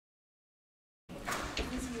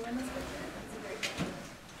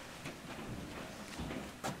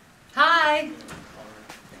Hi.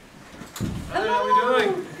 Hi, how are we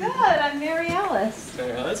doing? Good, I'm Mary Alice.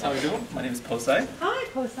 Mary Alice, how are we doing? My name is Posai. Hi,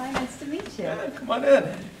 Posai, nice to meet you. Yeah, come on in.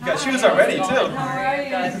 You got shoes already, too. How are you?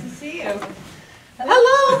 Nice to see you.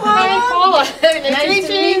 Hello, Mom. Nice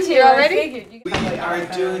to meet you already. We are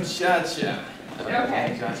doing cha-cha.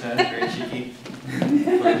 Okay. Cha-cha, very cheeky.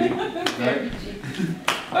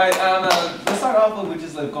 Alright, let's start off with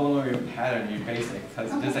just like going over your pattern, your basics,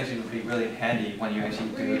 because this actually would be really handy when you actually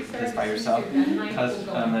do this by yourself, because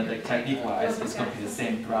like technique-wise, it's going to be the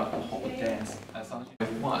same throughout the whole dance. As long as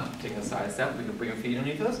you want, take a side step, we can bring your feet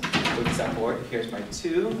underneath us, with the step forward, here's my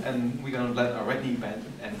 2, and we're going to let our right knee bend,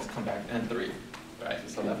 and come back, and 3. Right,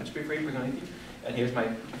 so left foot should be free, bring underneath you, and here's my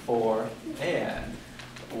 4, and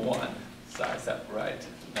 1. Side step right.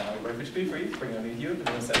 Now right foot should be free, bring it underneath you, and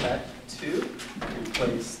then step back 2,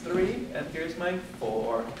 replace 3, and here's my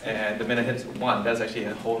 4, and the minute hits 1, that's actually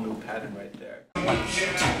a whole new pattern right there. 1.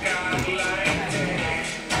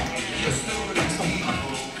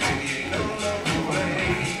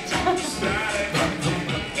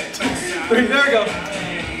 There we go.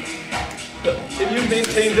 If you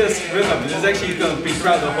maintain this rhythm, this is actually going to be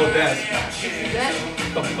throughout the whole dance.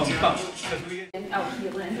 Bum, bum, bum. And out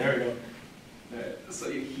heel in. There we go. So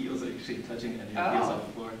your heels are actually touching and your heels off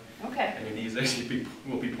the floor. Okay. And your knees actually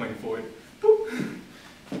will be pointing forward. Boop.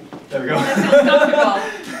 There we go. That feels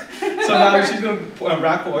comfortable. So now she's going to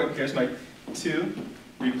rock forward. Here's my 2,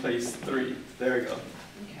 replace 3. There we go.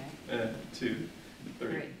 Okay. 2,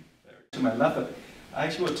 3. To my left foot, I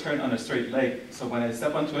actually will turn on a straight leg. So when I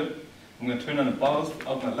step onto it, I'm going to turn on the balls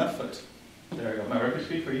of my left foot. There we go. My right foot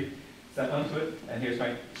should be free. Step onto it, and here's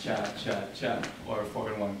my cha-cha-cha, or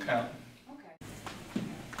 4 in 1 count.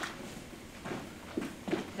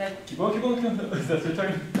 Keep on, keep on. That's your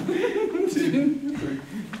turn. 2, 3,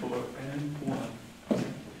 4, and 1. 4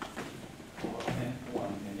 and 1.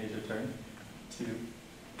 And here's your turn.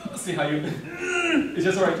 2. See how you. It's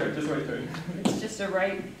just the right turn. Just the right turn. It's just a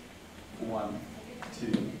right. 1,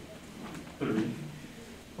 2, 3,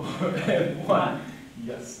 4, and 1.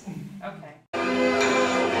 Yes. Okay.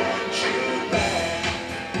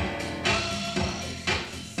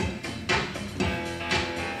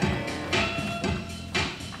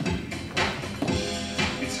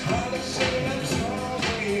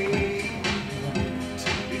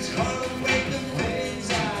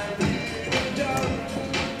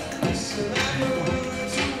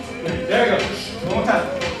 There we go. One more time.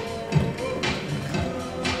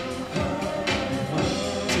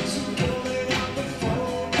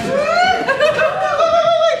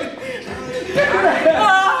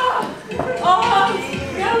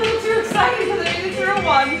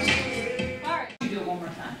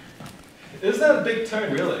 It's not a big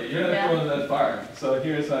turn, really. You're not going that far. So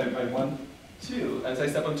here's my 1, 2. As I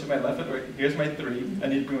step onto my left foot, right, here's my 3. I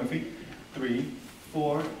need to bring my feet. 3,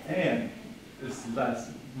 4, and it's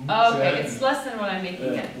less. Okay, it's less than what I'm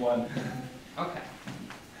making it. 1. Okay.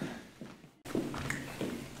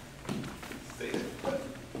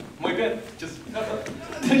 Muy bien. Just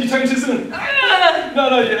you turn too soon.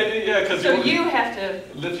 No, yeah, because so you have to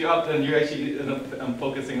lift you up, and you're actually I'm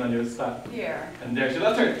focusing on your spot. Here. And there's your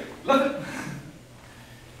left turn. Left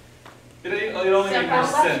it. It only makes more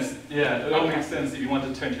sense. Yeah, it only makes sense if you want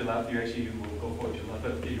to turn to your left, you actually will go forward to your left.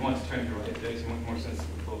 But if you want to turn to your right, it actually makes more sense to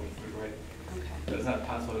go to your right. Okay. But it's not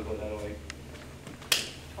possible to go that way.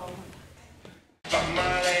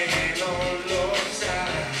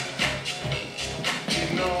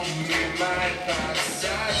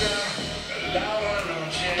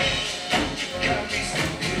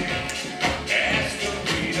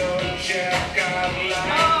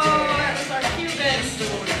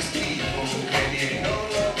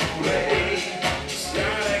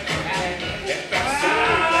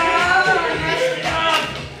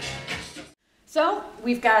 So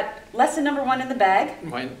we've got lesson number 1 in the bag.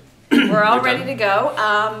 Right. We're all ready to go.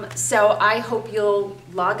 So I hope you'll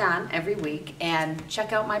log on every week and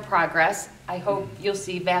check out my progress. I hope you'll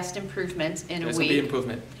see vast improvements in a week. There's going to be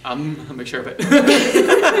improvement. I'll make sure of it.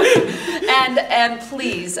 and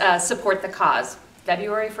please support the cause.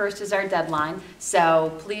 February 1st is our deadline.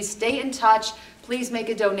 So please stay in touch. Please make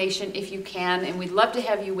a donation if you can. And we'd love to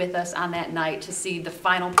have you with us on that night to see the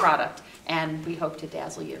final product. And we hope to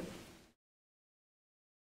dazzle you.